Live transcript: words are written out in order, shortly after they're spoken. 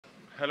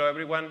hello,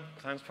 everyone.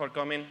 Thanks for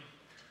coming.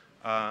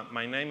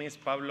 My name is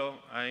Pablo.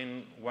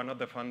 I'm one of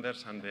the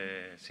founders and the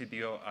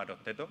CTO at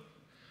Okteto.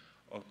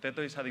 Okteto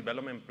is a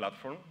development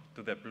platform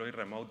to deploy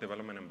remote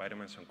development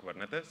environments on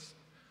Kubernetes,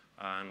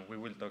 and we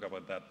will talk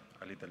about that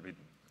a little bit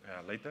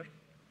later.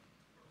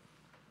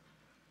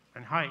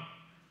 And hi,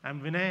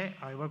 I'm Vinay.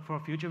 I work for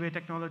Futurewei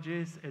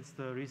Technologies. It's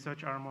the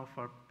research arm of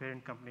our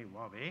parent company,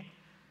 Huawei.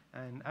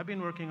 And I've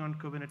been working on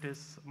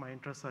Kubernetes. My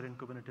interests are in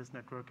Kubernetes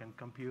network and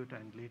compute,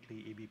 and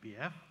lately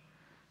eBPF.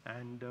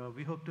 And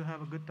we hope to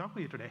have a good talk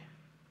with you today.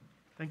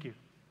 Thank you.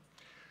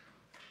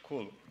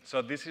 Cool.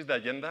 So this is the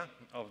agenda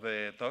of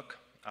the talk.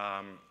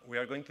 We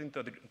are going to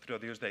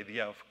introduce the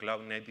idea of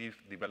cloud-native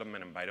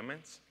development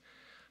environments,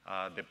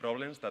 the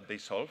problems that they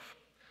solve,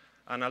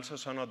 and also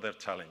some of their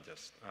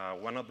challenges.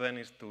 One of them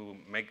is to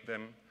make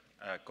them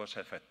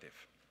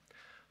cost-effective.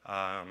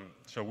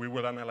 So we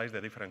will analyze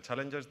the different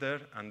challenges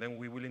there, and then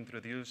we will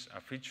introduce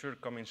a feature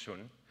coming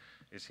soon.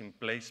 It's in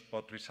place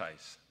pod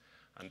resize.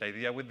 And the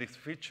idea with this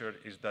feature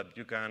is that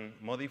you can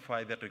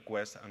modify the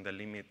request and the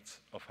limits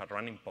of a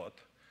running pod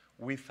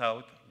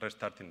without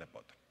restarting the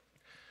pod.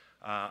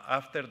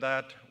 After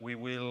that, we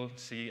will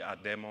see a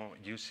demo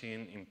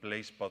using in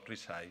place pod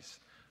resize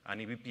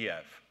and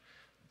eBPF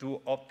to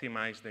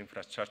optimize the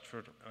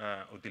infrastructure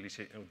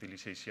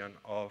utilization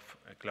of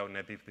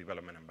cloud-native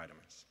development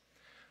environments.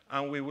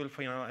 And we will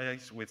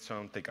finalize with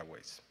some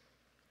takeaways.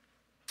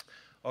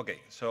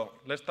 OK, so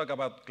let's talk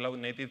about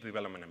cloud-native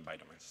development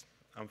environments.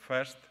 And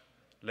first,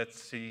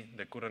 let's see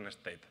the current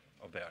state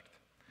of the art.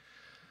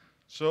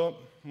 So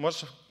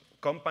most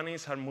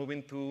companies are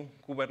moving to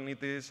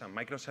Kubernetes and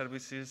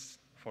microservices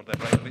for the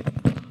right reason.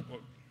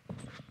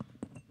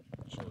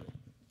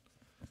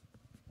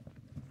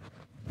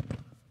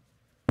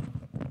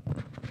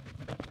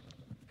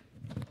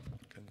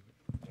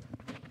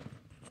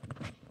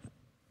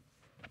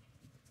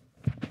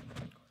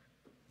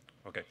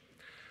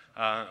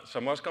 So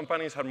most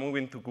companies are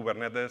moving to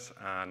Kubernetes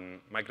and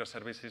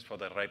microservices for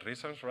the right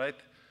reasons, right?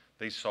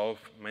 They solve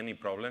many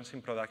problems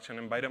in production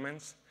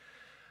environments,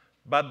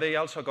 but they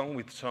also come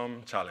with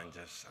some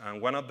challenges.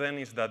 And one of them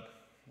is that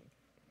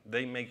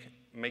they make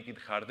it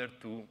harder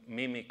to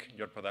mimic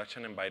your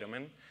production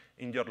environment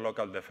in your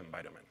local dev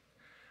environment.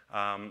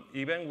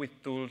 Even with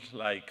tools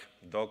like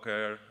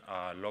Docker,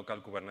 local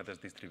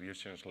Kubernetes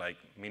distributions like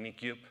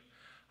Minikube,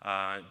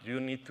 you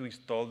need to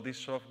install this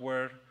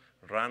software,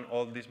 run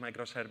all these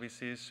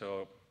microservices.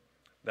 So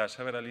there are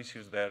several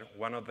issues there.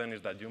 One of them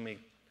is that you may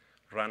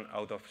run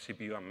out of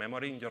CPU and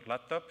memory in your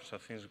laptop, so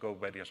things go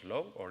very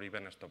slow or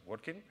even stop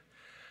working.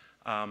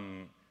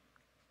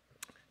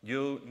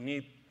 You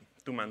need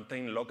to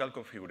maintain local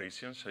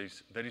configuration. So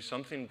if there is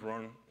something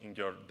wrong in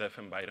your dev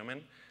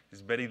environment,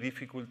 it's very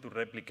difficult to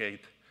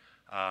replicate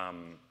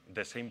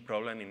the same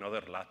problem in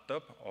other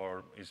laptop,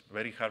 or it's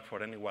very hard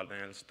for anyone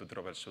else to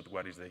troubleshoot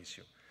what is the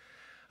issue.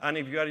 And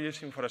if you are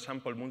using, for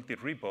example,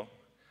 multi-repo,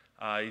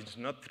 it's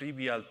not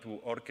trivial to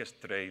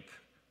orchestrate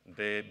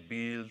the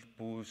build,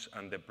 push,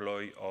 and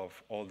deploy of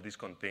all these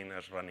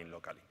containers running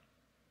locally.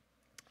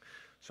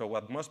 So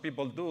what most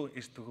people do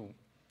is to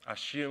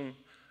assume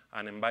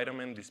an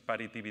environment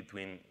disparity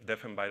between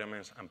dev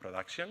environments and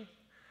production.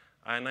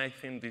 And I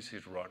think this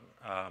is wrong.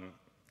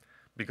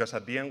 Because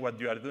at the end, what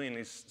you are doing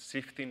is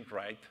shifting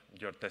right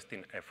your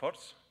testing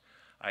efforts.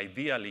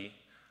 Ideally,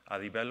 a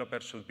developer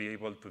should be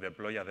able to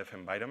deploy a dev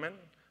environment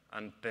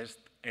and test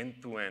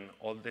end-to-end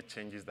all the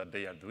changes that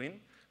they are doing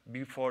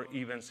before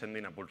even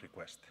sending a pull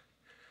request.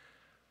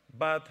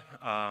 But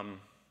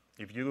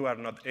if you are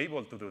not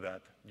able to do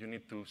that, you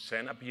need to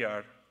send a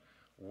PR,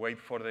 wait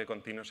for the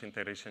continuous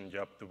integration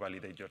job to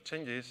validate your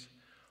changes,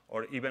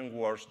 or even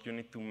worse, you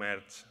need to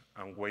merge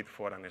and wait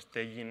for a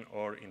staging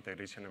or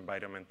integration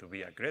environment to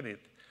be accredited,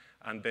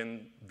 and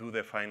then do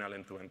the final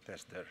end-to-end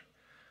test there.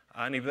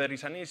 And if there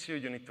is an issue,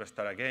 you need to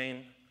start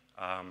again,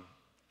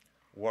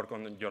 work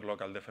on your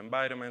local dev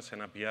environment,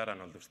 send a PR,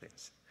 and all those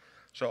things.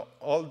 So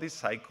all this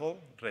cycle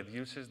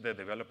reduces the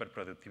developer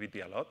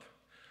productivity a lot,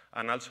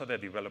 and also the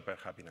developer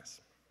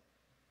happiness.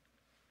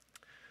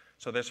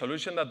 So the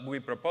solution that we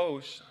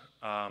propose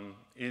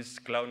is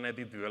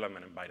cloud-native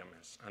development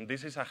environments. And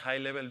this is a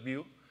high-level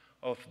view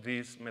of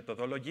this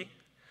methodology.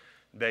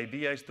 The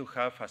idea is to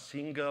have a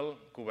single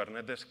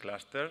Kubernetes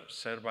cluster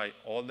served by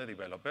all the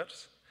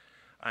developers,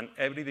 and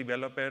every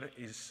developer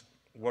is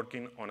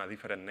working on a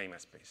different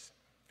namespace.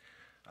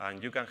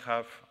 And you can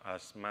have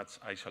as much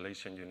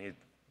isolation you need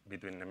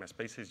between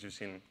namespaces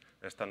using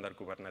standard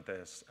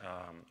Kubernetes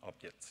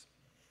objects.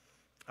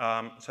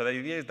 So the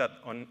idea is that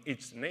on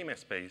each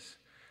namespace,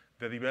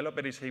 the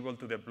developer is able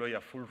to deploy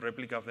a full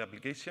replica of the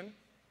application,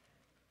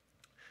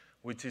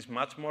 which is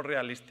much more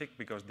realistic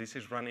because this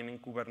is running in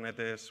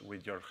Kubernetes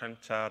with your Helm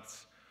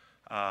charts,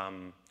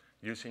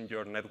 using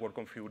your network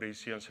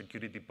configuration,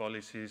 security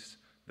policies,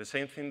 the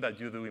same thing that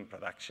you do in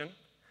production.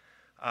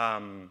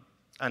 And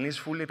it's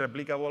fully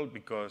replicable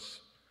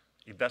because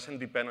it doesn't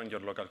depend on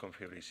your local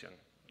configuration.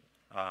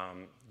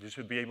 You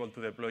should be able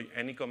to deploy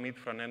any commit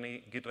from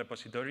any Git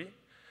repository,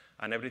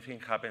 and everything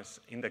happens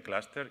in the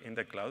cluster, in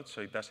the cloud, so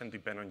it doesn't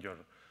depend on your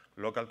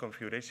local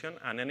configuration,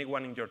 and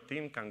anyone in your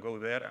team can go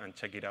there and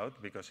check it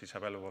out because it's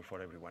available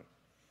for everyone.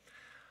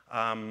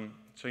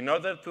 So in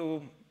order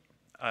to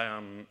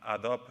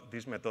adopt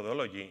this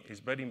methodology, it's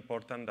very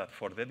important that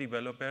for the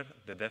developer,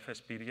 the dev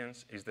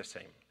experience is the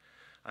same.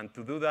 And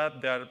to do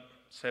that, there are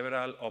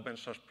several open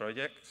source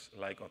projects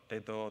like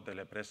Okteto,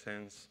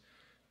 Telepresence,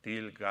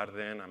 Teal,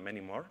 Garden, and many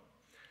more.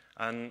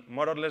 And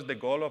more or less, the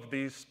goal of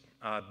these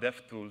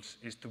dev tools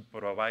is to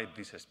provide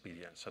this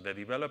experience. So the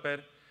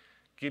developer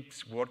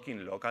keeps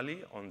working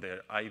locally on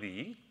their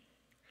IDE,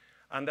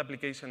 and the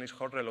application is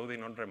hot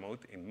reloading on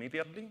remote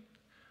immediately.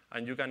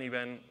 And you can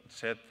even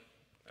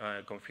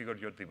configure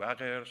your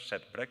debugger,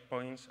 set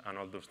breakpoints, and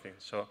all those things.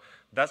 So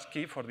that's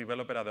key for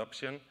developer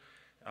adoption.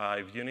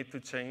 If you need to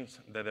change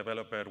the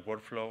developer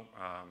workflow,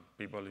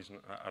 people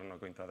are not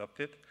going to adopt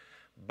it.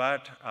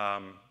 But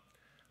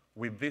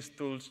with these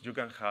tools, you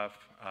can have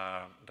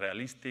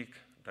realistic,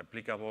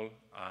 replicable,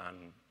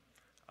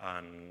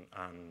 and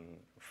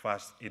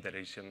fast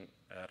iteration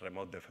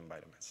remote dev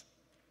environments.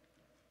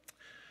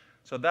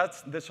 So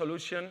that's the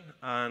solution,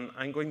 and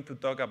I'm going to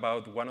talk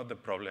about one of the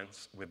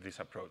problems with this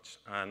approach,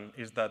 and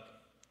is that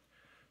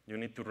you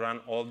need to run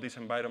all these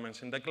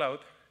environments in the cloud,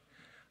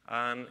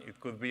 and it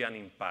could be an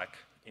impact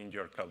in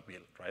your cloud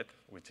build, right,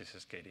 which is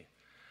scary.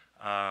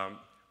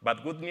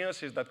 But good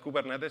news is that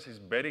Kubernetes is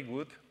very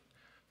good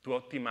to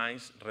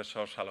optimize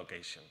resource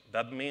allocation.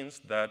 That means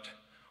that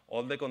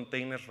all the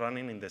containers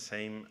running in the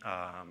same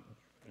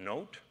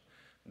node,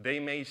 they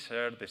may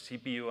share the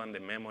CPU and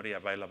the memory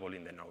available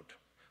in the node.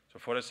 So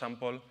for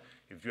example,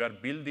 if you are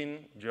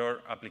building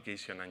your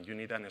application and you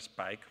need a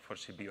spike for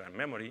CPU and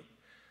memory,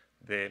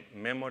 the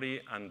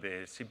memory and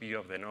the CPU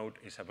of the node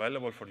is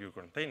available for your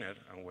container,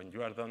 and when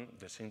you are done,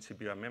 the same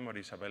CPU and memory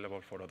is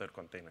available for other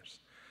containers.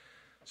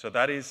 So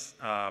that is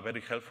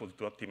very helpful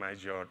to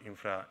optimize your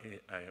infra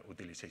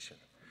utilization.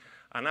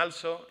 And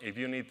also, if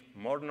you need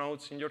more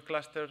nodes in your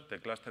cluster, the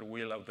cluster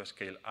will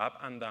autoscale up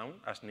and down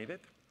as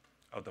needed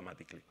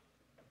automatically.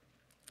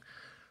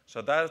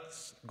 So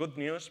that's good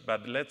news,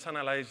 but let's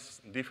analyze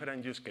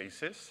different use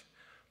cases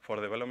for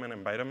development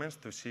environments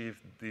to see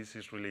if this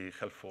is really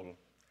helpful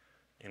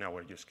in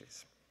our use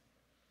case.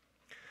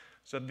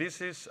 So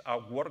this is a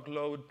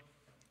workload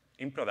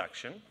in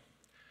production,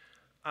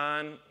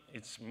 and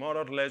it's more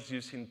or less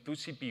using 2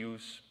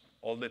 CPUs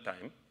all the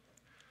time.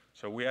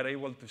 So we are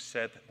able to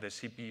set the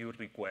CPU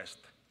request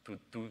to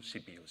 2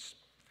 CPUs.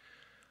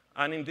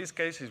 And in this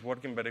case, it's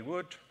working very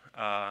good.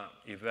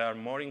 If there are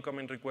more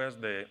incoming requests,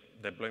 the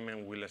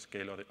deployment will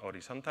scale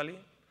horizontally.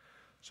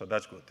 So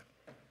that's good.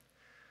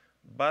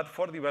 But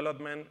for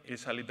development,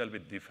 it's a little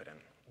bit different.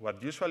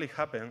 What usually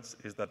happens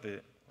is that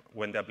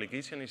when the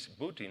application is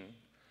booting,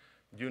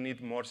 you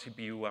need more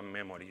CPU and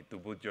memory to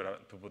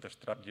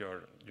bootstrap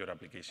your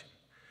application.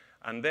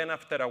 And then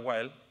after a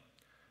while,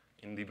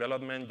 in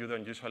development, you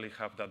don't usually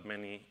have that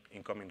many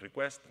incoming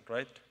requests,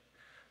 right?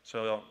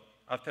 So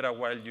after a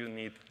while, you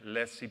need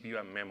less CPU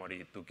and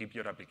memory to keep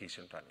your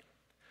application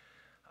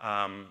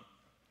running.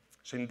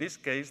 So in this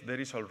case, there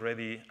is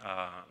already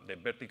the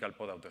Vertical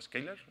Pod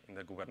Autoscaler in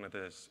the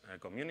Kubernetes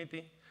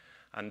community.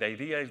 And the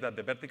idea is that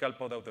the Vertical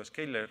Pod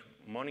Autoscaler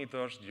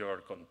monitors your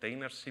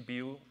container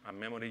CPU and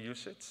memory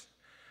usage,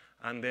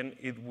 and then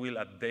it will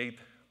update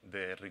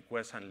the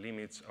requests and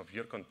limits of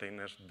your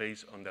containers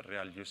based on the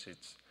real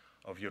usage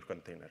of your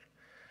container.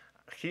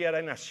 Here,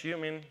 I'm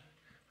assuming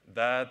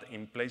that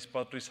in-place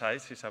pod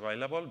resize is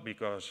available,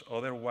 because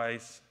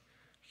otherwise,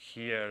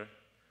 here,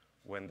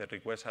 when the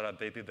requests are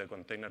updated, the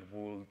container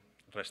will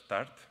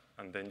restart,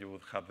 and then you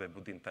would have the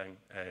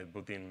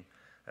booting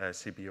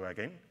CPU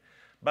again.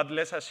 But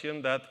let's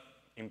assume that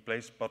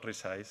in-place pod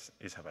resize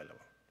is available.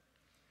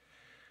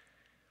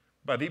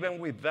 But even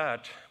with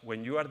that,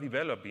 when you are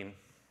developing,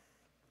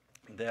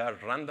 there are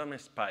random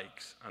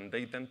spikes, and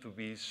they tend to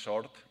be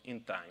short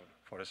in time.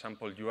 For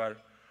example, you are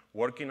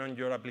working on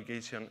your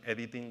application,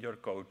 editing your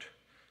code.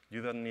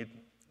 You don't need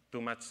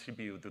too much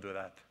CPU to do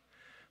that.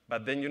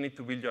 But then you need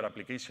to build your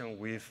application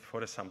with,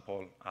 for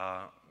example,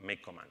 a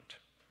make command.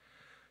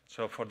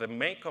 So for the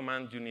make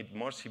command, you need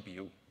more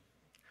CPU.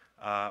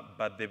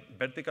 But the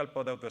Vertical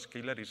Pod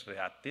Autoscaler is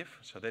reactive,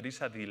 so there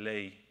is a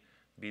delay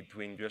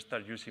between you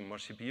start using more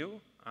CPU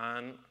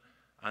and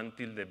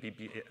until the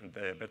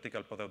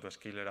Vertical Pod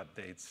Autoscaler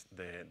updates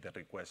the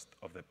request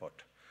of the pod.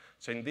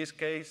 So in this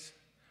case,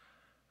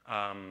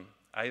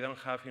 I don't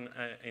have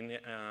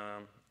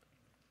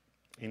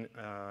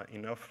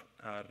enough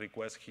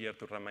requests here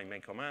to run my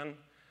main command.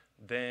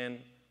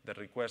 Then the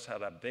requests are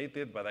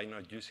updated, but I'm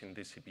not using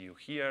this CPU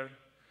here.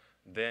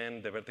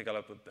 Then the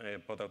Vertical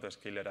Pod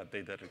Autoscaler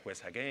updates the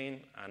request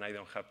again, and I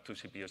don't have 2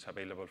 CPUs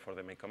available for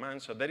the main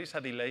command. So there is a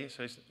delay,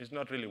 so it's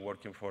not really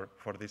working for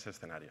this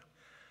scenario.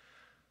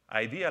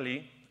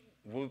 Ideally,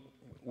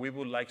 we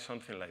would like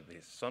something like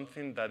this,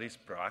 something that is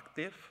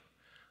proactive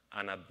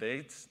and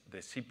updates the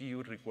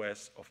CPU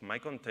requests of my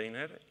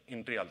container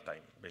in real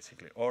time,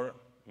 basically, or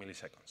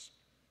milliseconds.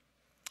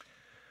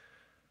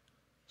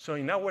 So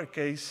in our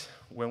case,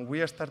 when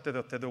we started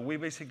Okteto, we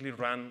basically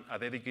ran a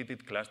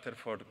dedicated cluster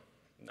for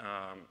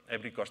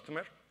every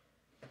customer.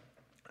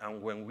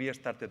 And when we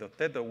started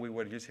Okteto, we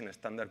were using a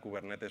standard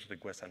Kubernetes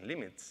requests and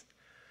limits.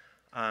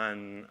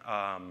 And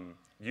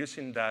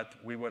using that,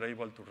 we were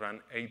able to run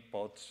 8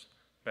 pods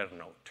per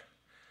node,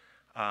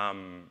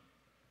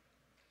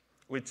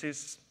 which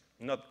is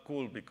not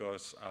cool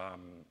because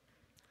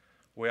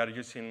we are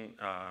using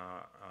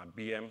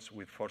VMs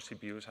with 4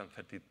 CPUs and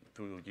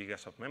 32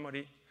 gigas of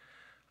memory,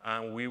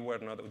 and we were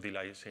not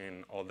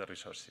utilizing all the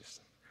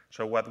resources.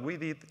 So what we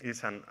did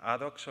is an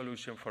ad hoc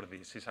solution for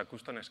this. It's a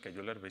custom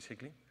scheduler,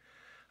 basically.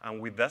 And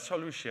with that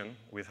solution,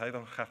 which I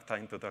don't have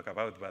time to talk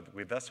about, but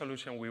with that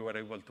solution, we were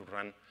able to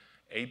run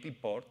 80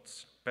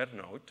 ports per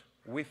node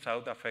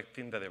without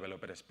affecting the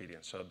developer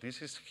experience. So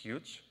this is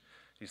huge.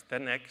 It's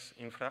 10x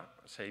infra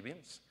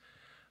savings.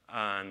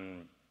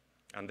 And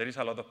there is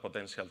a lot of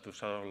potential to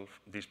solve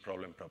this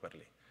problem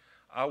properly.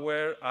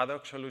 Our ad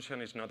hoc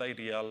solution is not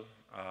ideal.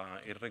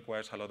 It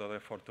requires a lot of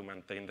effort to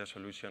maintain the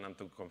solution and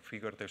to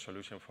configure the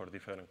solution for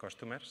different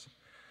customers.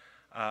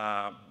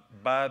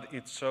 But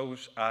it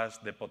shows us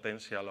the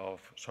potential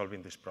of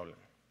solving this problem.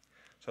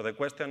 So the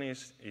question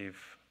is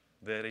if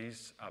there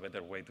is a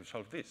better way to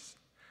solve this.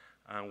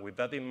 And with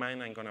that in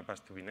mind, I'm going to pass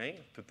to Vinay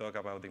to talk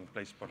about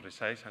in-place pod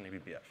resize and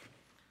eBPF.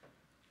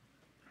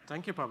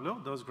 Thank you,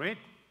 Pablo. That was great.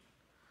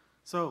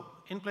 So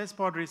in-place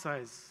pod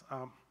resize.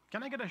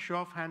 Can I get a show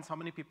of hands? How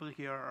many people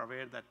here are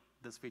aware that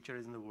this feature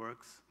is in the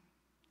works?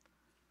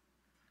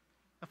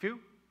 A few?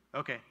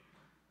 OK.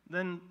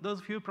 Then those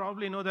few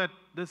probably know that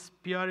this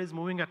PR is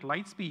moving at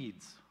light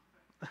speeds.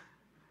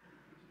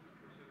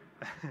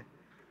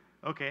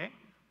 OK.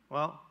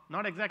 Well,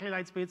 not exactly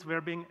light speeds.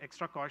 We're being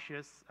extra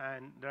cautious,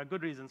 and there are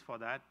good reasons for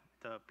that.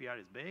 The PR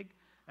is big,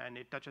 and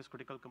it touches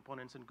critical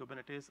components in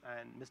Kubernetes,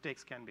 and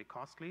mistakes can be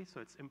costly,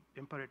 so it's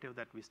imperative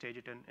that we stage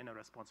it in a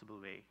responsible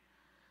way.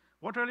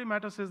 What really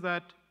matters is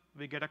that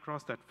we get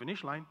across that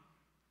finish line,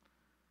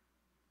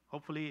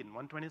 hopefully in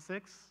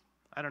 126.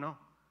 I don't know.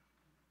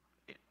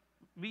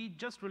 We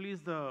just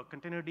released the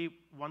Containerd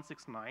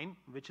 169,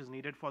 which is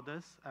needed for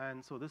this,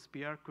 and so this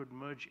PR could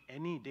merge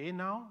any day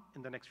now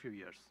in the next few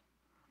years.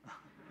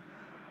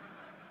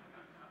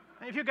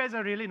 If you guys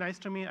are really nice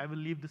to me, I will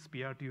leave this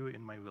PR to you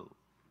in my will.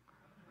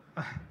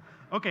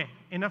 OK,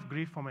 enough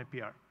grief for my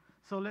PR.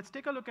 So let's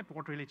take a look at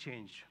what really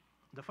changed.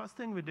 The first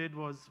thing we did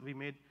was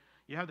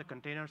you have the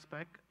container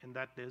spec, in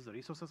that there's the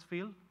resources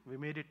field. We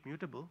made it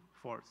mutable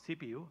for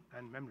CPU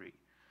and memory.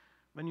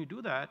 When you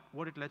do that,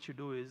 what it lets you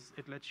do is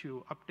it lets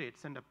you update,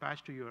 send a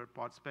patch to your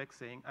pod spec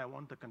saying, I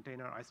want the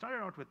container. I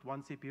started out with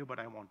 1 CPU, but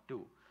I want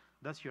 2.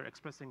 Thus, you're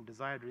expressing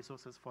desired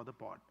resources for the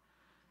pod.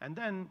 And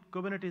then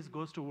Kubernetes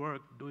goes to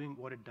work doing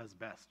what it does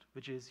best,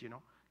 which is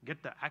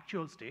get the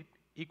actual state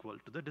equal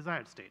to the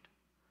desired state.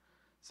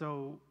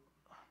 So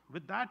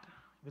with that,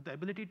 with the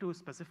ability to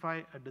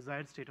specify a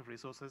desired state of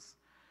resources,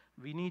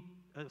 we need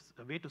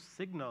a way to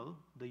signal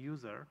the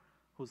user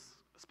who's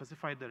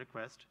specified the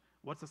request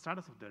what's the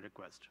status of the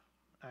request.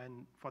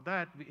 And for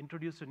that, we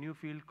introduced a new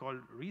field called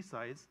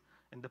Resize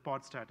in the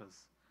pod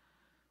status.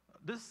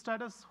 This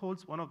status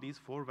holds one of these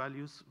 4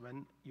 values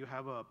when you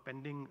have a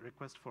pending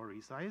request for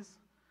resize.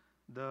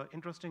 The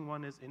interesting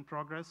one is in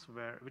progress,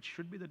 which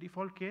should be the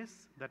default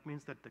case. That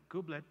means that the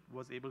kubelet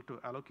was able to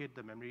allocate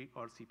the memory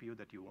or CPU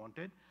that you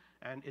wanted,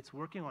 and it's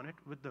working on it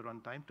with the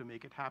runtime to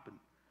make it happen.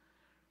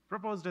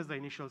 Proposed as the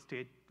initial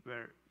state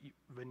where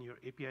when your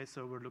API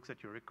server looks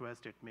at your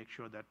request, it makes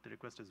sure that the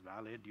request is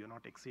valid. You're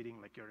not exceeding,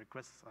 your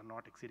requests are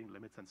not exceeding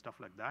limits and stuff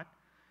like that.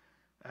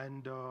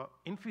 And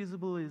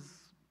infeasible is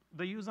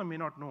the user may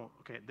not know.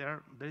 OK,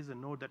 there is a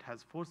node that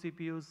has 4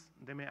 CPUs.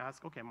 They may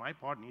ask, OK, my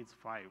pod needs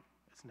 5.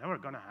 It's never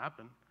going to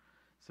happen.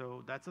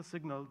 So that's a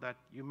signal that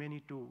you may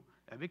need to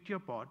evict your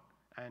pod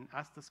and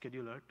ask the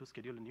scheduler to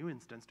schedule a new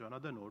instance to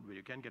another node where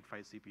you can get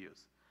 5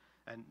 CPUs.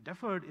 And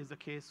deferred is the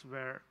case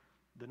where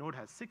the node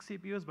has 6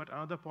 CPUs, but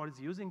another pod is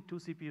using 2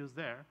 CPUs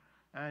there.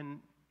 And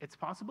it's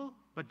possible,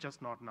 but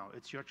just not now.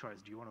 It's your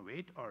choice. Do you want to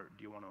wait, or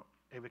do you want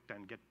to evict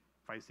and get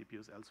 5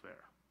 CPUs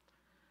elsewhere?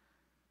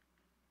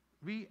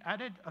 We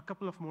added a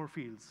couple of more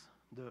fields.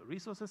 The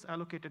resources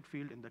allocated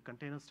field in the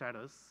container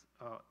status,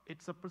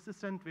 it's a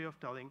persistent way of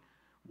telling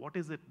what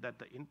is it that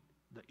the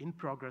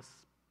in-progress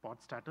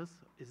pod status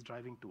is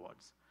driving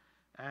towards.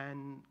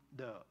 And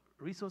the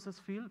resources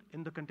field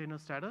in the container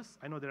status,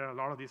 I know there are a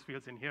lot of these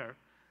fields in here,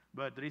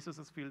 but the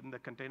resources field in the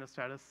container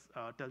status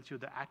tells you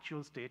the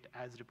actual state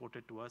as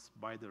reported to us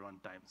by the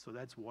runtime. So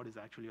that's what is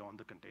actually on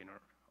the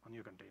container, on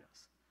your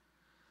containers.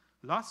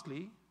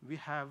 Lastly, we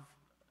have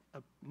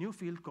a new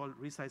field called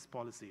resize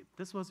policy.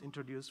 This was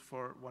introduced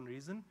for one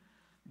reason.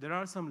 There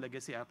are some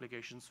legacy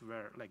applications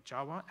where, like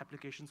Java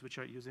applications, which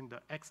are using the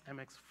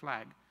XMX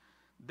flag,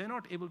 they're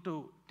not able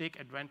to take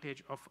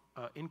advantage of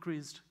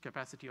increased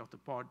capacity of the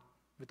pod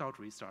without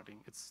restarting.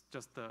 It's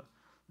just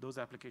those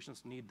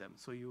applications need them.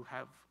 So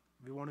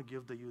we want to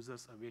give the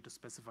users a way to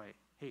specify,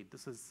 hey,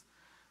 this is,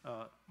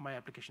 my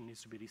application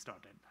needs to be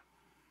restarted.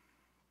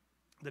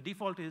 The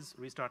default is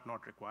restart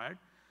not required,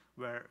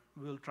 where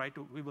we will try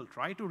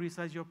to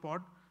resize your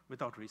pod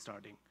without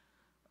restarting.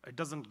 It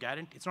doesn't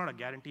guarantee, it's not a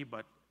guarantee,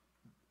 but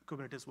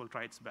Kubernetes will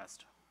try its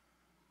best.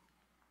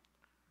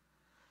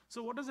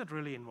 So what does it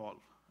really involve?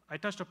 I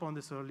touched upon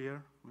this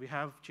earlier. We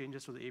have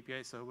changes to the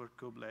API server,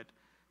 kubelet,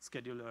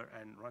 scheduler,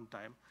 and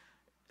runtime.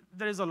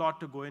 There is a lot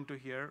to go into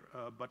here,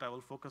 but I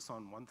will focus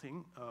on one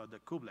thing, the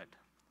kubelet.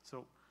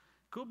 So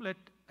kubelet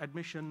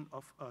admission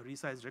of a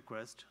resize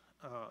request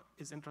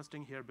is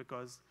interesting here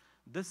because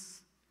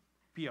this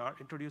PR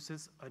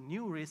introduces a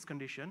new race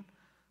condition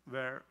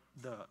where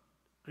the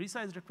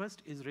resize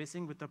request is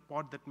racing with a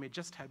pod that may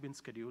just have been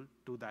scheduled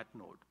to that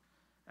node.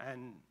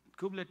 And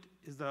kubelet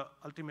is the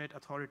ultimate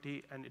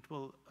authority, and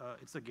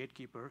it's a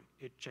gatekeeper.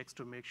 It checks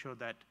to make sure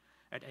that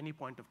at any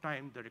point of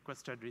time, the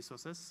requested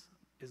resources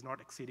is not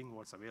exceeding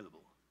what's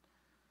available.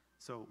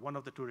 So one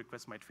of the two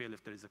requests might fail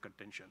if there is a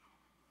contention.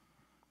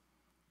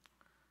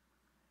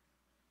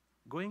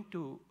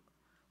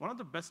 One of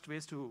the best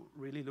ways to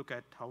really look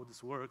at how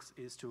this works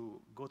is to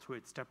go through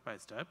it step by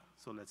step.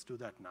 So let's do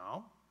that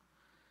now.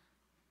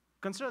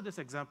 Consider this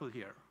example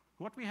here.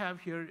 What we have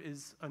here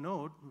is a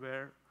node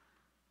where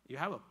you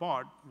have a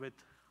pod with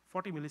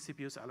 40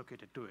 milli-CPUs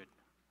allocated to it.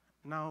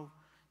 Now,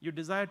 you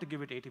desire to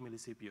give it 80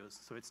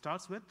 milli-CPUs. So it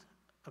starts with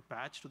a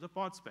patch to the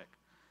pod spec.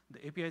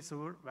 The API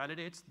server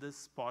validates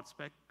this pod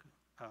spec,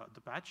 the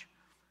patch,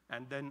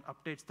 and then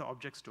updates the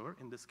object store.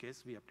 In this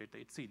case, we update the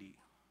etcd.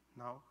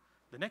 Now,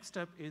 the next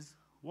step is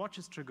watch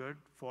is triggered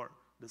for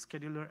the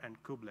scheduler and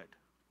kubelet.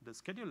 The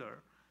scheduler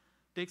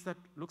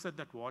looks at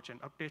that watch and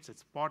updates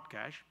its pod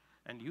cache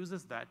and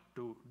uses that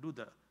to do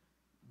the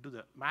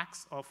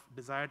max of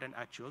desired and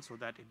actual so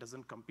that it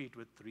doesn't compete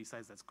with the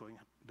resize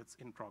that's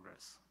in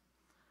progress.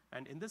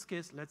 And in this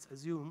case, let's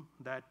assume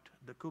that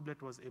the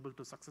kubelet was able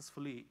to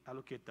successfully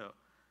allocate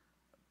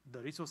the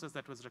resources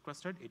that was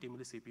requested, 80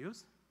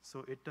 milli-CPUs.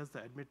 So it does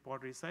the admit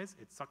pod resize,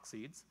 it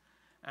succeeds,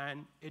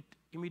 and it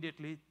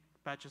immediately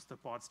patches the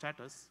pod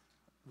status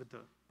with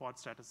the pod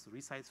status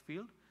resize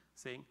field,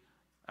 saying,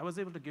 I was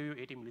able to give you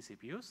 80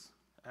 milli-CPUs,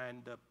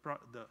 and the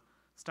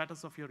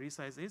status of your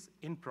resize is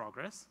in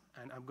progress,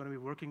 and I'm going to be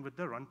working with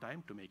the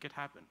runtime to make it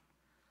happen.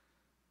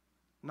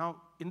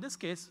 Now, in this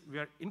case, we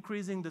are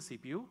increasing the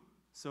CPU,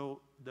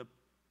 so the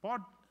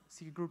pod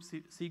C group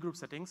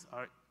settings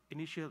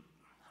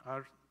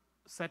are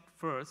set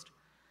first,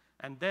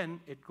 and then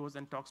it goes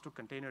and talks to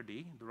containerd,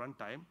 the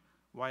runtime,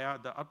 via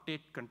the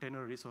update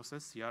container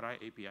resources CRI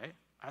API,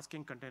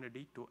 asking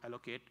containerd to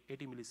allocate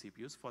 80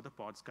 milli-CPUs for the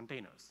pod's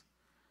containers.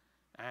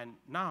 And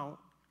now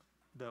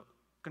the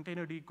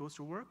containerd goes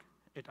to work.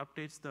 It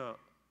updates the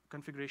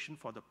configuration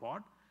for the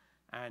pod.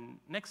 And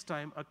next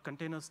time a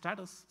container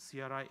status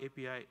CRI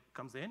API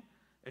comes in,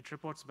 it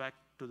reports back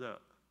to the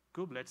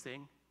kubelet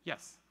saying,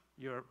 yes,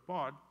 your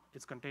pod,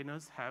 its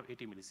containers have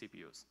 80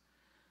 milli-CPUs.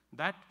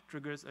 That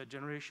triggers a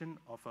generation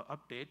of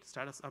an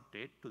status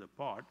update to the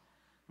pod,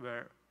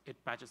 where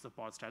it patches the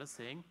pod status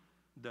saying,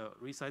 the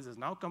resize is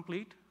now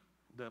complete,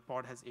 the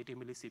pod has 80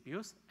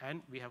 milli-CPUs,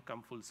 and we have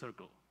come full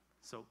circle.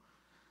 So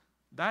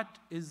that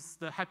is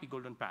the happy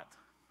golden path.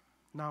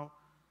 Now,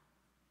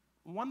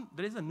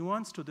 there is a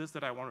nuance to this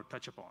that I want to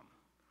touch upon.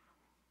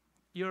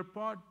 Your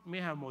pod may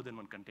have more than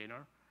one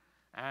container,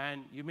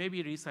 and you may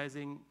be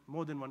resizing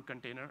more than one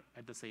container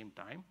at the same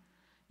time.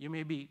 You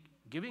may be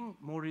giving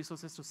more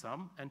resources to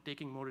some and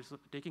taking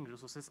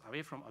resources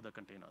away from other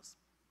containers.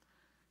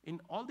 In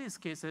all these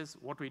cases,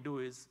 what we do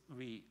is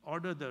we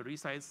order the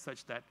resize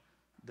such that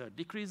the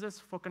decreases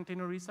for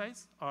container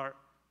resize are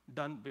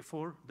done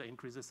before the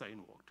increases are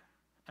invoked.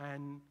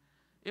 And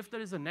if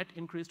there is a net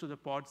increase to the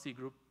pod C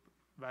group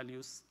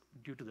values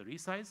due to the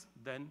resize,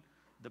 then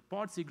the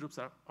pod C groups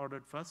are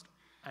ordered first,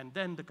 and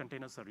then the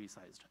containers are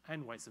resized,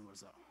 and vice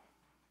versa.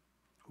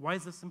 Why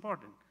is this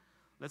important?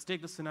 Let's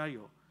take the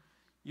scenario.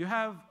 You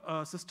have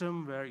a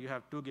system where you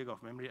have 2 gig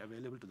of memory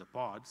available to the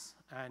pods,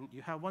 and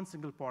you have one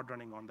single pod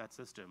running on that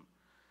system.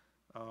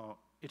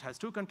 It has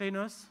 2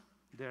 containers.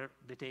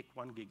 They take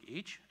 1 gig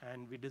each,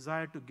 and we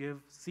desire to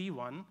give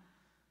C1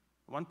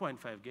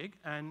 1.5 gig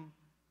and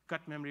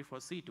cut memory for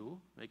C2,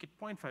 make it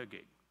 0.5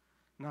 gig.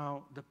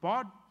 Now, the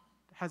pod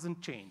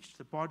hasn't changed.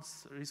 The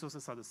pod's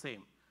resources are the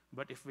same.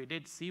 But if we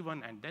did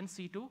C1 and then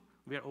C2,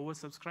 we are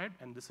oversubscribed,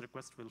 and this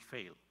request will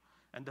fail,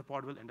 and the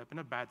pod will end up in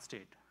a bad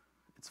state.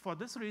 It's for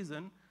this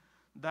reason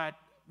that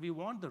we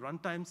want the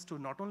runtimes to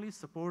not only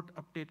support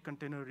update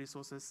container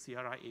resources CRI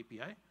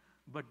API,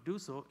 but do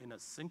so in a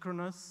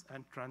synchronous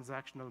and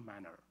transactional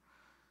manner.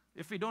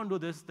 If we don't do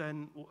this,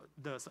 then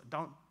the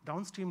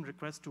downstream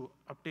request to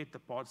update the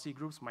pod C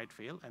groups might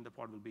fail, and the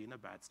pod will be in a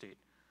bad state.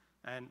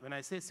 And when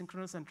I say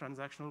synchronous and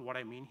transactional, what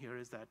I mean here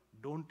is that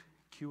don't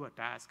queue a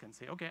task and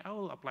say, OK, I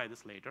will apply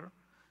this later.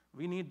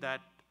 We need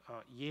that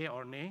yay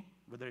or nay,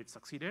 whether it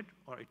succeeded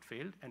or it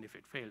failed, and if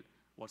it failed,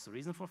 what's the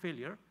reason for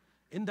failure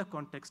in the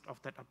context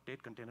of that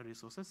update container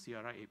resources CRI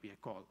API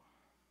call.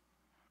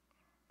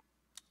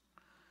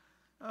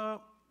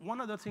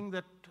 One other thing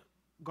that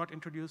got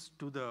introduced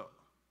to the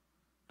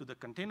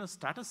container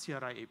status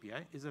CRI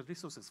API is a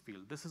resources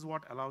field. This is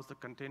what allows the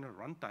container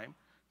runtime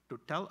to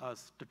tell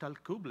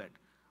kubelet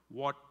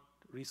what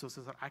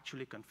resources are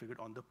actually configured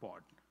on the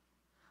pod.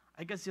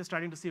 I guess you're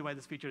starting to see why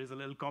this feature is a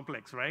little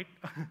complex, right?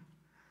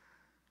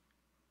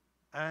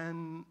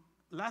 And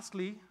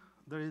lastly,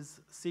 there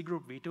is C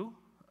group v2.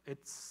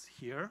 It's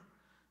here.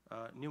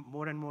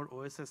 More and more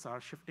OSs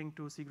are shifting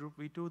to C group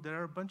v2. There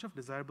are a bunch of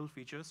desirable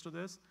features to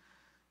this.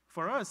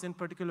 For us, in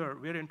particular,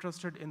 we're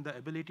interested in the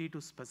ability to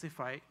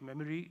specify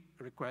memory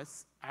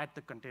requests at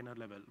the container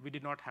level. We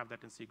did not have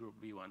that in C group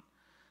v1.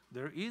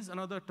 There is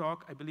another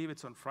talk, I believe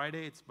it's on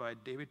Friday. It's by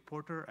David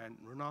Porter and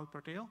Runal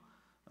Patel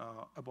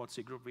about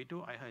C group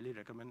v2. I highly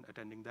recommend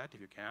attending that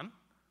if you can.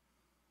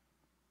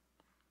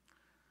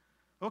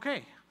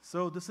 OK,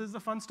 so this is the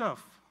fun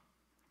stuff.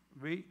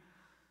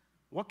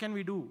 What can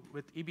we do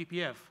with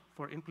eBPF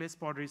for in-place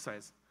pod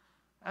resize?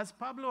 As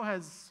Pablo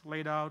has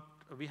laid out,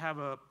 we have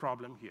a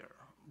problem here.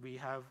 We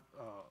have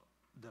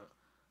the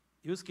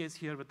use case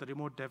here with the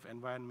remote dev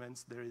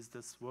environments. There is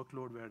this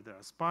workload where there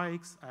are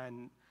spikes,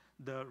 and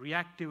the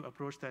reactive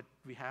approach that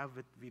we have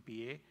with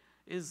VPA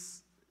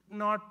is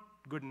not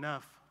good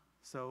enough.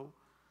 So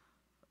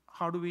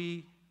how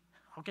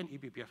can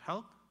eBPF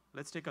help?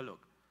 Let's take a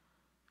look.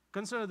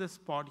 Consider this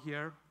pod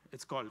here.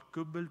 It's called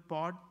kubebuild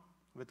pod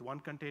with one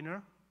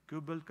container,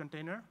 kubebuild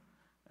container.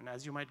 And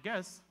as you might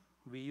guess,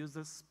 we use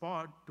this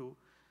pod to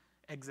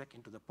exec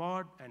into the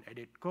pod and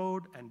edit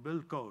code and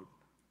build code.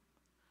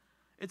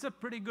 It's a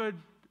pretty good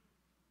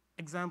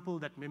example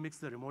that mimics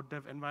the remote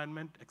dev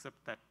environment,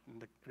 except that in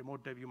the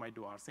remote dev, you might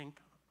do rsync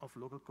of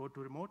local code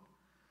to remote.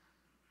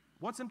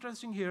 What's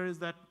interesting here is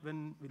that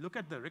when we look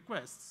at the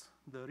requests,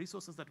 the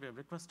resources that we have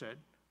requested,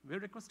 we're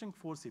requesting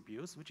 4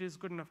 CPUs, which is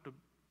good enough to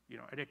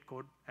edit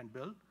code and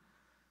build.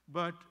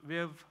 But we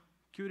have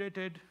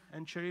curated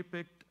and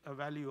cherry-picked a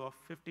value of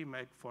 50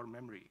 meg for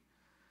memory.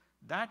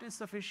 That is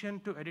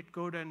sufficient to edit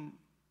code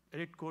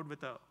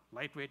with a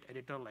lightweight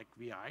editor like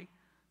VI,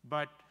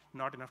 but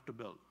not enough to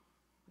build.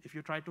 If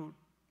you try to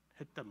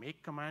hit the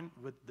make command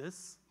with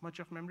this much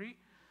of memory,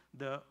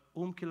 the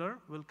killer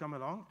will come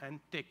along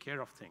and take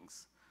care of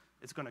things.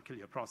 It's going to kill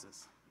your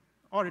process,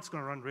 or it's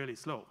going to run really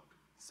slow.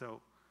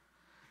 So,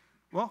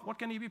 well, what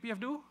can eBPF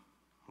do?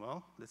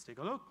 Well, let's take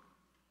a look.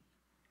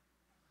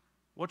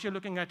 What you're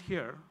looking at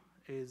here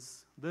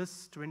is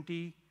this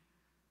 20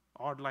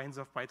 odd lines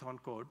of Python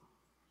code.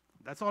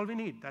 That's all we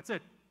need. That's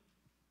it.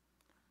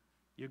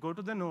 You go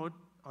to the node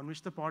on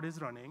which the pod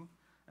is running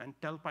and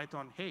tell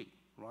Python, hey,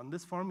 run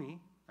this for me,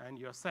 and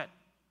you're set.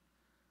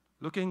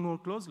 Looking more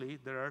closely,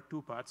 there are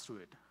 2 parts to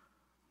it.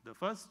 The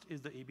first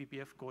is the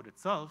eBPF code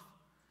itself.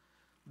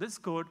 This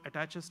code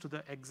attaches to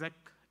the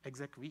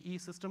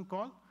execve system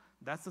call.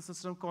 That's the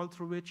system call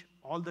through which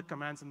all the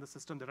commands in the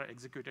system that are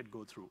executed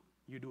go through.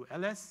 You do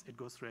ls, it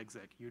goes through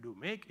exec. You do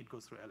make, it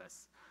goes through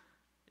ls.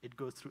 It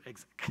goes through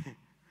exec.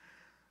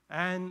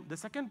 And the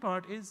second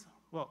part is,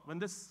 well, when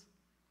this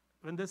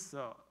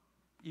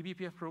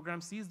eBPF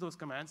program sees those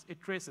commands,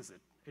 it traces it.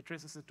 It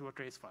traces it to a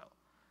trace file.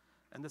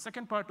 And the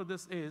second part of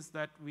this is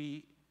that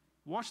we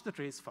watch the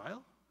trace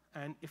file,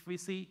 and if we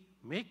see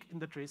make in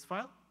the trace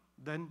file,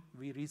 then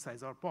we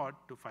resize our pod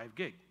to 5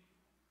 gig.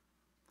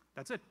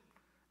 That's it.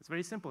 It's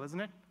very simple, isn't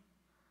it?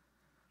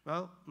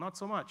 Well, not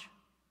so much.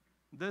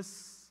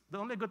 The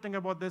only good thing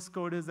about this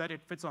code is that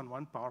it fits on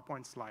one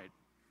PowerPoint slide.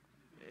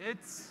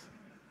 It's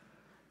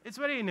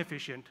very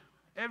inefficient.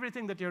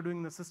 Everything that you're doing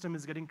in the system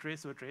is getting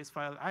traced to a trace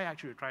file. I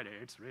actually tried it.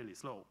 It's really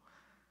slow.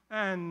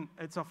 And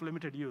it's of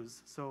limited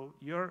use. So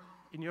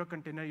in your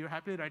container, you're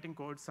happily writing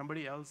code.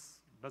 Somebody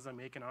else does a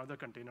make in another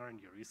container, and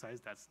you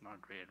resize. That's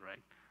not great,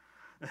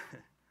 right?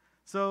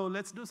 So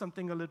let's do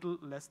something a little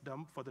less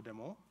dumb for the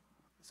demo.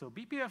 So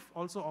BPF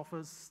also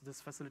offers this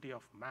facility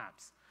of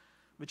maps,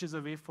 which is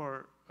a way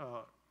for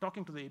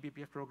talking to the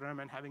eBPF program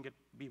and having it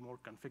be more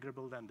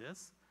configurable than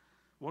this.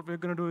 What we're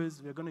going to do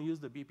is we're going to use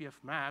the BPF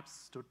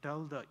maps to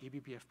tell the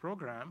eBPF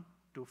program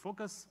to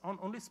focus on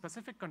only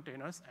specific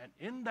containers, and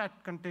in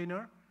that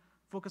container,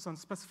 focus on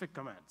specific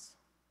commands.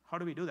 How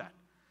do we do that?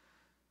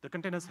 The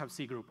containers have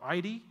cgroup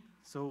ID,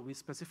 so we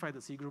specify the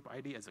cgroup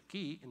ID as a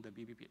key in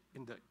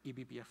the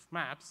eBPF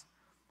maps,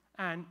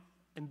 and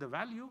in the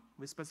value,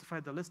 we specify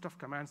the list of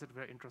commands that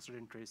we're interested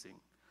in tracing.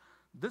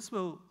 This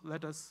will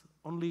let us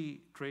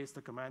only trace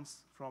the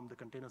commands from the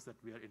containers that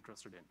we are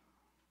interested in.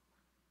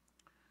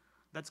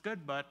 That's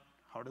good, but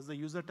how does the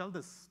user tell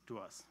this to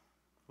us?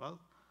 Well,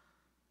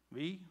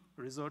 we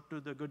resort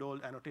to the good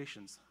old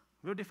annotations.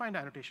 We've defined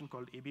an annotation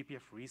called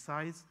eBPF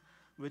resize,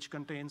 which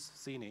contains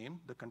cname,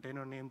 the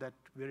container name that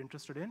we're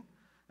interested in,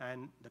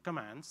 and the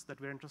commands that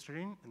we're interested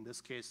in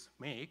this case,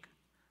 make,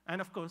 and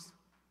of course,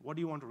 what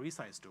do you want to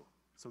resize to?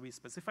 So we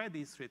specify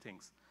these 3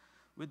 things.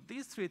 With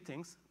these 3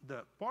 things,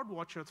 the pod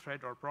watcher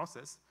thread or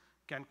process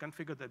can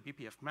configure the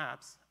BPF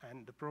maps,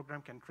 and the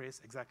program can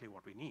trace exactly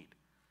what we need.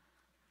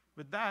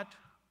 With that,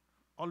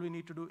 all we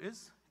need to do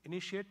is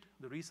initiate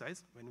the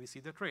resize when we see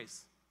the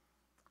trace.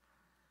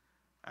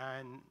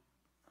 And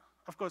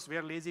of course, we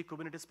are lazy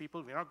Kubernetes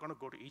people. We're not going to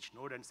go to each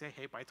node and say,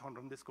 hey, Python,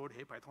 run this code.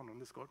 Hey, Python, run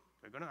this code.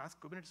 We're going to ask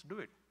Kubernetes to do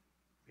it.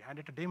 We hand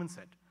it a daemon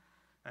set,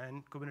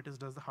 and Kubernetes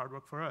does the hard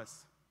work for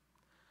us.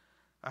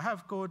 I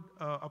have code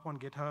up on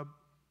GitHub.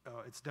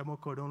 It's demo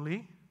code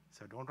only,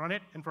 so don't run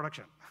it in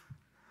production.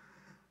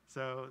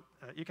 So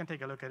you can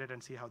take a look at it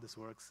and see how this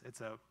works.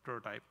 It's a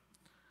prototype.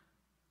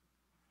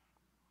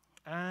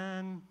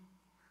 And,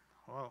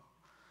 well,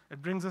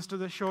 it brings us to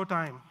the show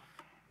time.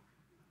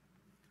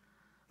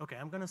 OK,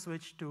 I'm going to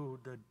switch to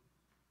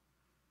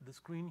the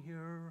screen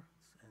here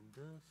and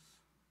this.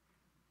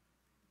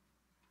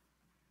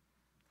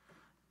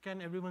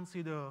 Can everyone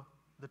see the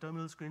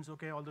terminal screens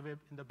OK all the way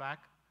in the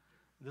back?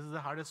 This is the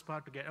hardest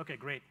part to get. OK,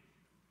 great.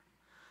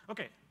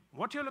 OK,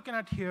 what you're looking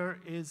at here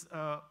is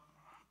a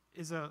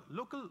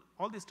local,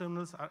 all these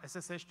terminals are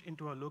SSH'd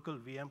into a local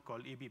VM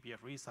called eBPF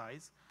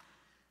Resize.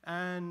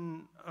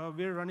 And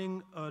we're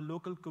running a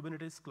local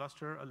Kubernetes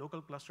cluster, a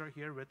local cluster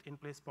here with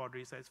in-place pod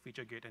resize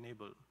feature gate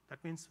enabled.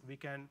 That means we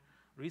can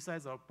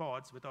resize our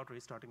pods without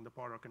restarting the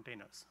pod or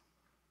containers.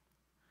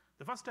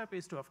 The first step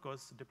is to, of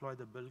course, deploy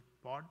the build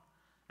pod.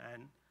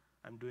 And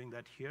I'm doing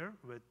that here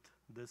with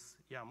this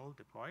YAML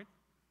deployed.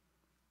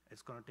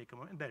 It's going to take a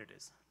moment. There it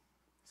is.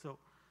 So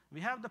we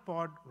have the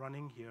pod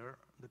running here,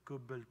 the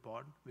kube build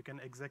pod. We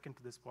can exec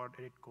into this pod,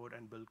 edit code,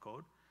 and build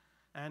code.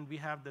 And we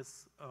have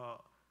this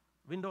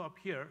window up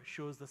here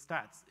shows the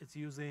stats. It's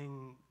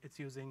using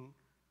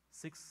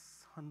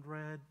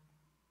 600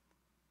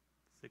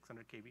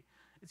 KB.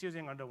 It's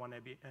using under 1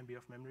 MB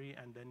of memory.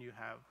 And then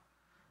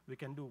we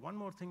can do one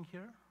more thing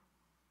here.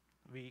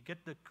 We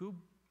get the kube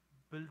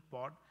build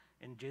pod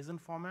in JSON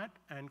format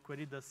and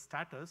query the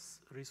status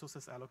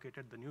resources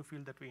allocated, the new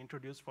field that we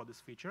introduced for this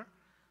feature.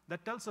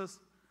 That tells us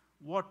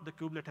what the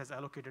kubelet has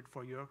allocated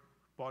for your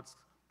pod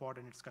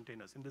and its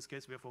containers. In this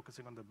case, we are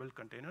focusing on the build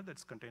container.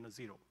 That's container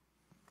 0.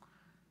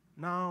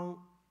 Now,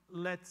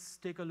 let's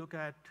take a look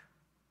at,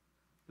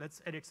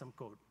 let's edit some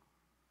code.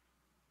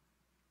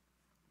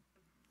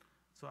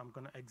 So I'm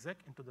going to exec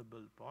into the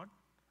build pod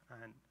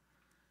and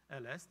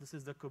ls. This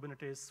is the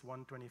Kubernetes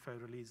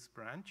 125 release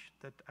branch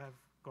that I've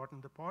got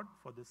in the pod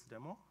for this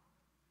demo.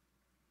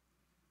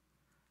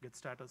 Get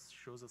status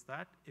shows us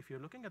that. If you're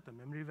looking at the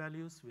memory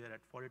values, we are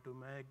at 42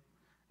 meg.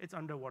 It's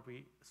under what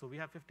so we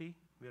have 50.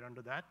 We're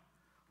under that.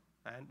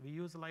 And we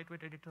use a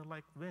lightweight editor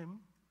like Vim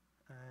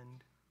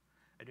and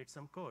edit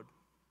some code.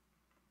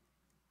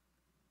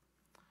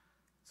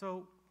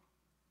 So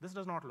this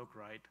does not look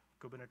right.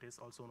 Kubernetes,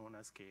 also known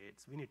as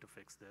K8s. We need to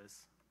fix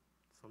this.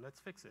 So let's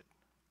fix it.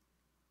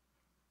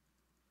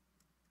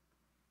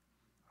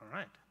 All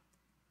right.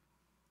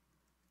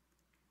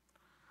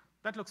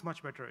 That looks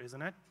much better,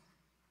 isn't it?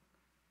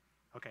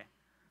 OK.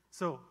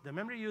 So the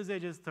memory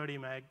usage is 30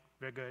 meg.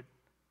 We're good.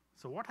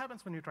 So what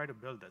happens when you try to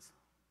build this?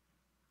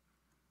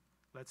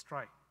 Let's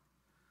try.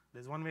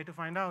 There's one way to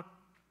find out.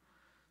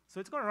 So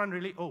it's going to run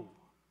really,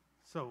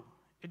 so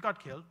it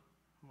got killed.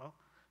 Well,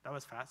 that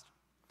was fast.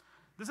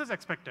 This is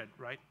expected,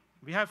 right?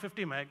 We have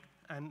 50 meg,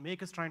 and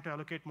make is trying to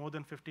allocate more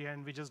than 50,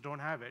 and we just don't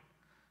have it.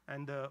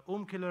 And the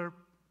killer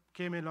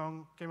came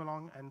along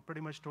and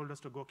pretty much told us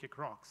to go kick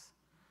rocks.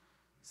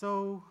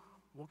 So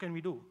what can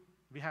we do?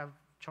 We have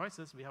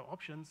choices. We have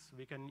options.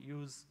 We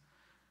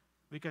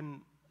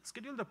can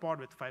schedule the pod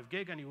with 5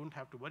 gig, and you won't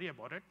have to worry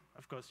about it.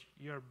 Of course,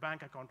 your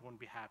bank account won't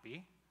be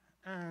happy.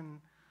 And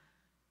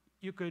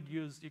you could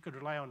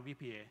rely on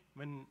VPA.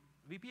 When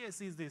VPA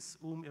sees these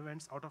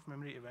events,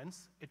 out-of-memory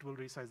events, it will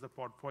resize the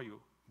pod for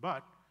you.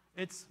 But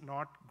it's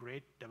not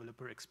great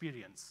developer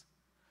experience.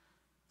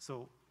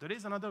 So there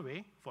is another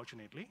way,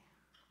 fortunately.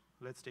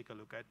 Let's take a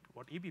look at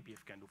what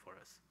eBPF can do for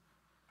us.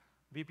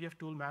 BPF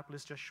tool map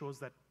list just shows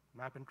that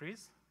map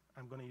entries.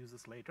 I'm going to use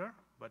this later.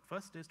 But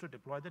first is to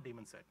deploy the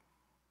daemon set.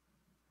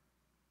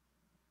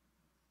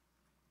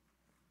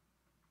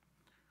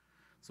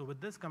 So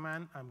with this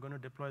command, I'm going to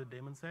deploy the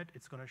daemon set.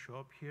 It's going to show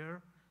up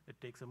here. It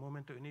takes a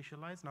moment to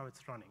initialize. Now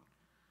it's running.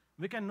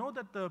 We can know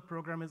that the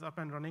program is up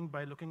and running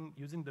by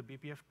using the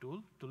BPF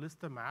tool to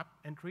list the map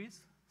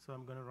entries. So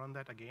I'm going to run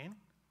that again.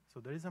 So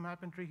there is a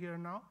map entry here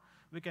now.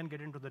 We can get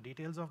into the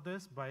details of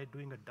this by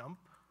doing a dump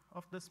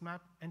of this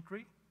map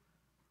entry.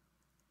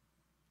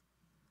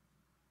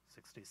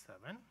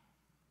 67.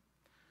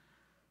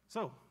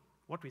 So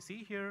what we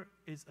see here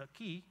is a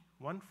key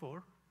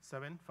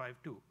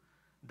 14752.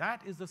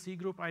 That is the C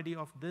group ID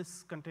of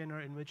this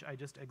container in which I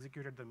just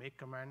executed the make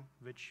command,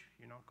 which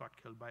got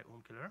killed by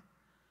killer.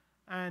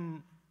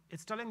 And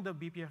it's telling the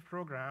BPF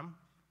program,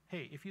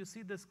 hey, if you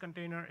see this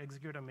container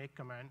execute a make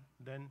command,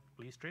 then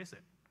please trace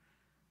it.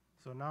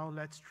 So now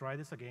let's try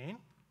this again.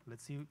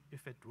 Let's see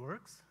if it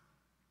works.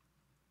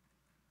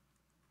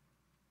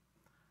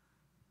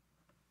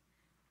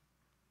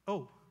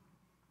 Oh,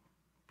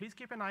 please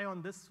keep an eye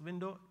on this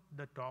window,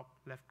 the top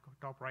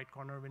right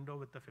corner window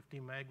with the 50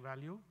 meg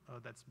value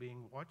that's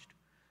being watched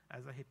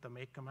as I hit the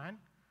make command.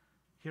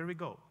 Here we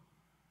go.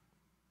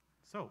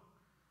 So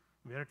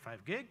we're at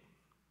 5 gig,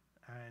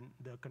 and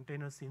the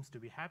container seems to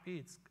be happy.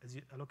 It's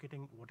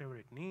allocating whatever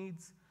it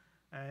needs,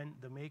 and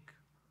the make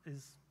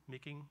is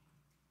making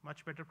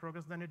much better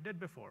progress than it did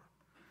before.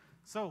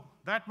 So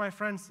that, my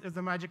friends, is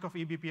the magic of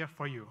eBPF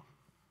for you.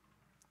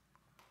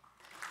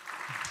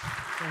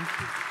 Thank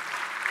you.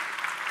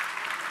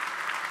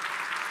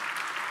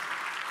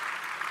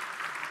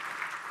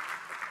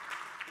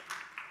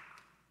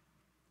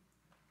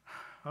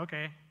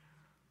 OK,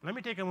 let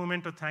me take a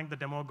moment to thank the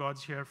demo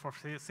gods here for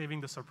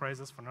saving the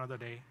surprises for another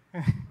day.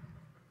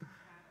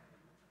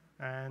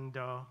 And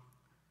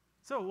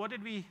so what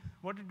did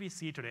we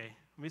see today?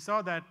 We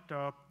saw that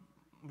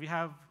we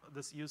have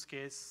this use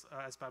case,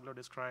 as Pablo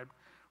described,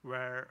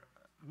 where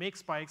make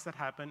spikes that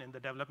happen in the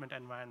development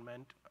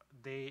environment,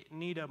 they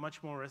need a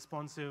much more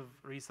responsive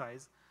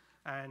resize,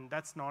 and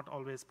that's not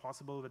always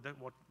possible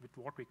with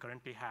what we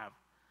currently have.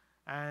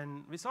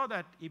 And we saw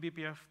that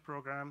eBPF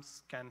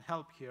programs can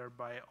help here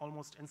by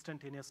almost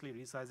instantaneously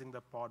resizing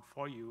the pod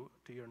for you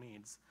to your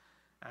needs.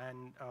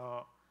 And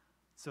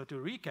so to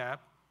recap,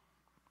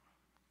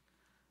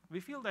 we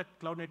feel that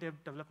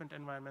cloud-native development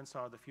environments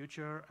are the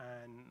future,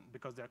 and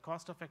because they're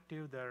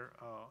cost-effective,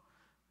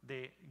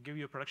 they give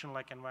you a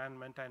production-like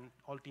environment, and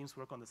all teams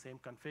work on the same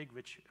config,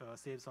 which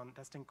saves on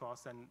testing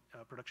costs and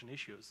production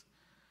issues.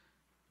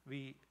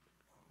 We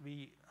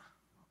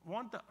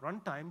want the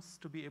runtimes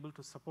to be able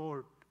to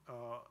support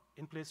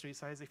in-place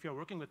resize. If you're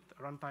working with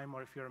runtime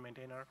or if you're a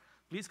maintainer,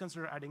 please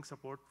consider adding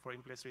support for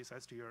in-place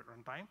resize to your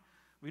runtime.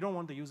 We don't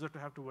want the user to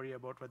have to worry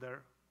about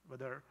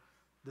whether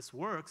this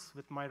works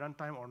with my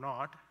runtime or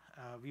not.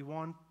 We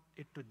want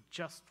it to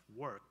just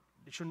work.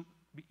 It shouldn't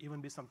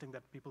even be something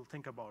that people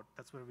think about.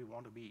 That's where we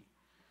want to be.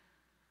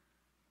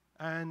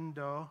 And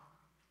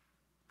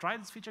try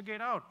this feature gate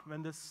out.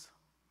 When this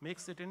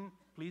makes it in,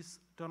 please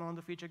turn on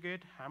the feature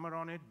gate, hammer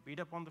on it, beat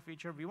up on the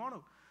feature. We want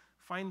to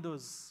find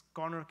those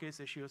corner case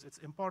issues. It's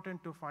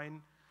important to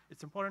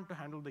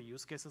handle the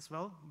use case as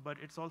well, but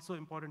it's also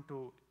important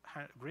to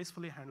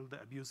gracefully handle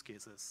the abuse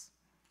cases.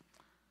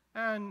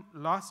 And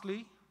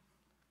lastly,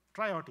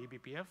 try out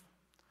eBPF.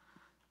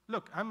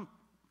 Look, I'm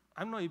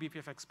no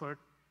eBPF expert,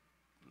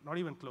 not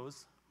even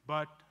close,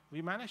 but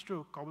we managed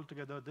to cobble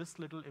together this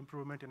little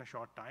improvement in a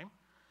short time.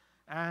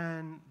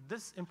 And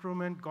this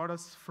improvement got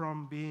us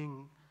from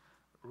being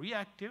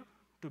reactive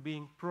to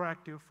being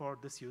proactive for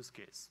this use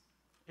case.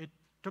 It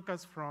took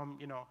us from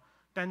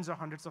tens or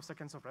hundreds of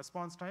seconds of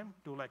response time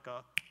to like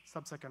a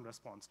sub-second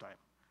response time.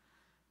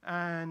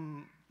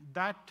 And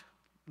that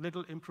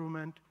little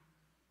improvement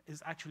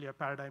is actually a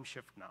paradigm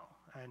shift now.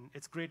 And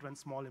it's great when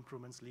small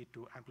improvements lead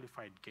to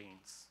amplified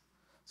gains.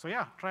 So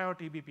yeah, try out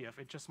eBPF.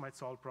 It just might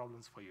solve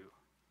problems for you.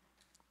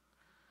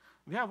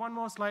 We have one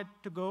more slide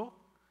to go,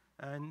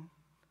 and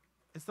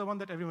it's the one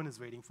that everyone is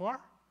waiting for.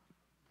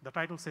 The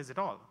title says it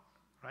all,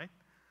 right?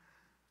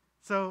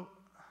 So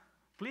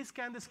please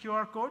scan this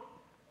QR code.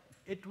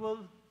 It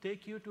will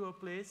take you to a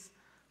place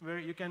where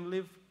you can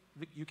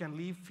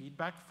leave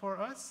feedback for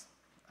us.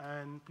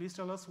 And please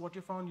tell us what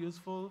you found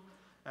useful,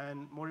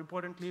 and more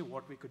importantly,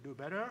 what we could do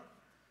better.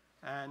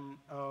 And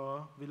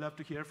we love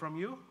to hear from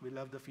you. We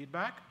love the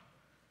feedback.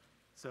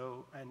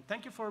 So, and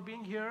thank you for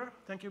being here.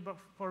 Thank you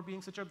for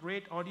being such a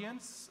great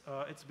audience.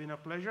 It's been a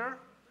pleasure.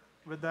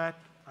 With that,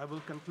 I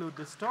will conclude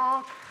this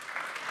talk.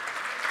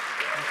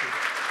 Thank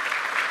you.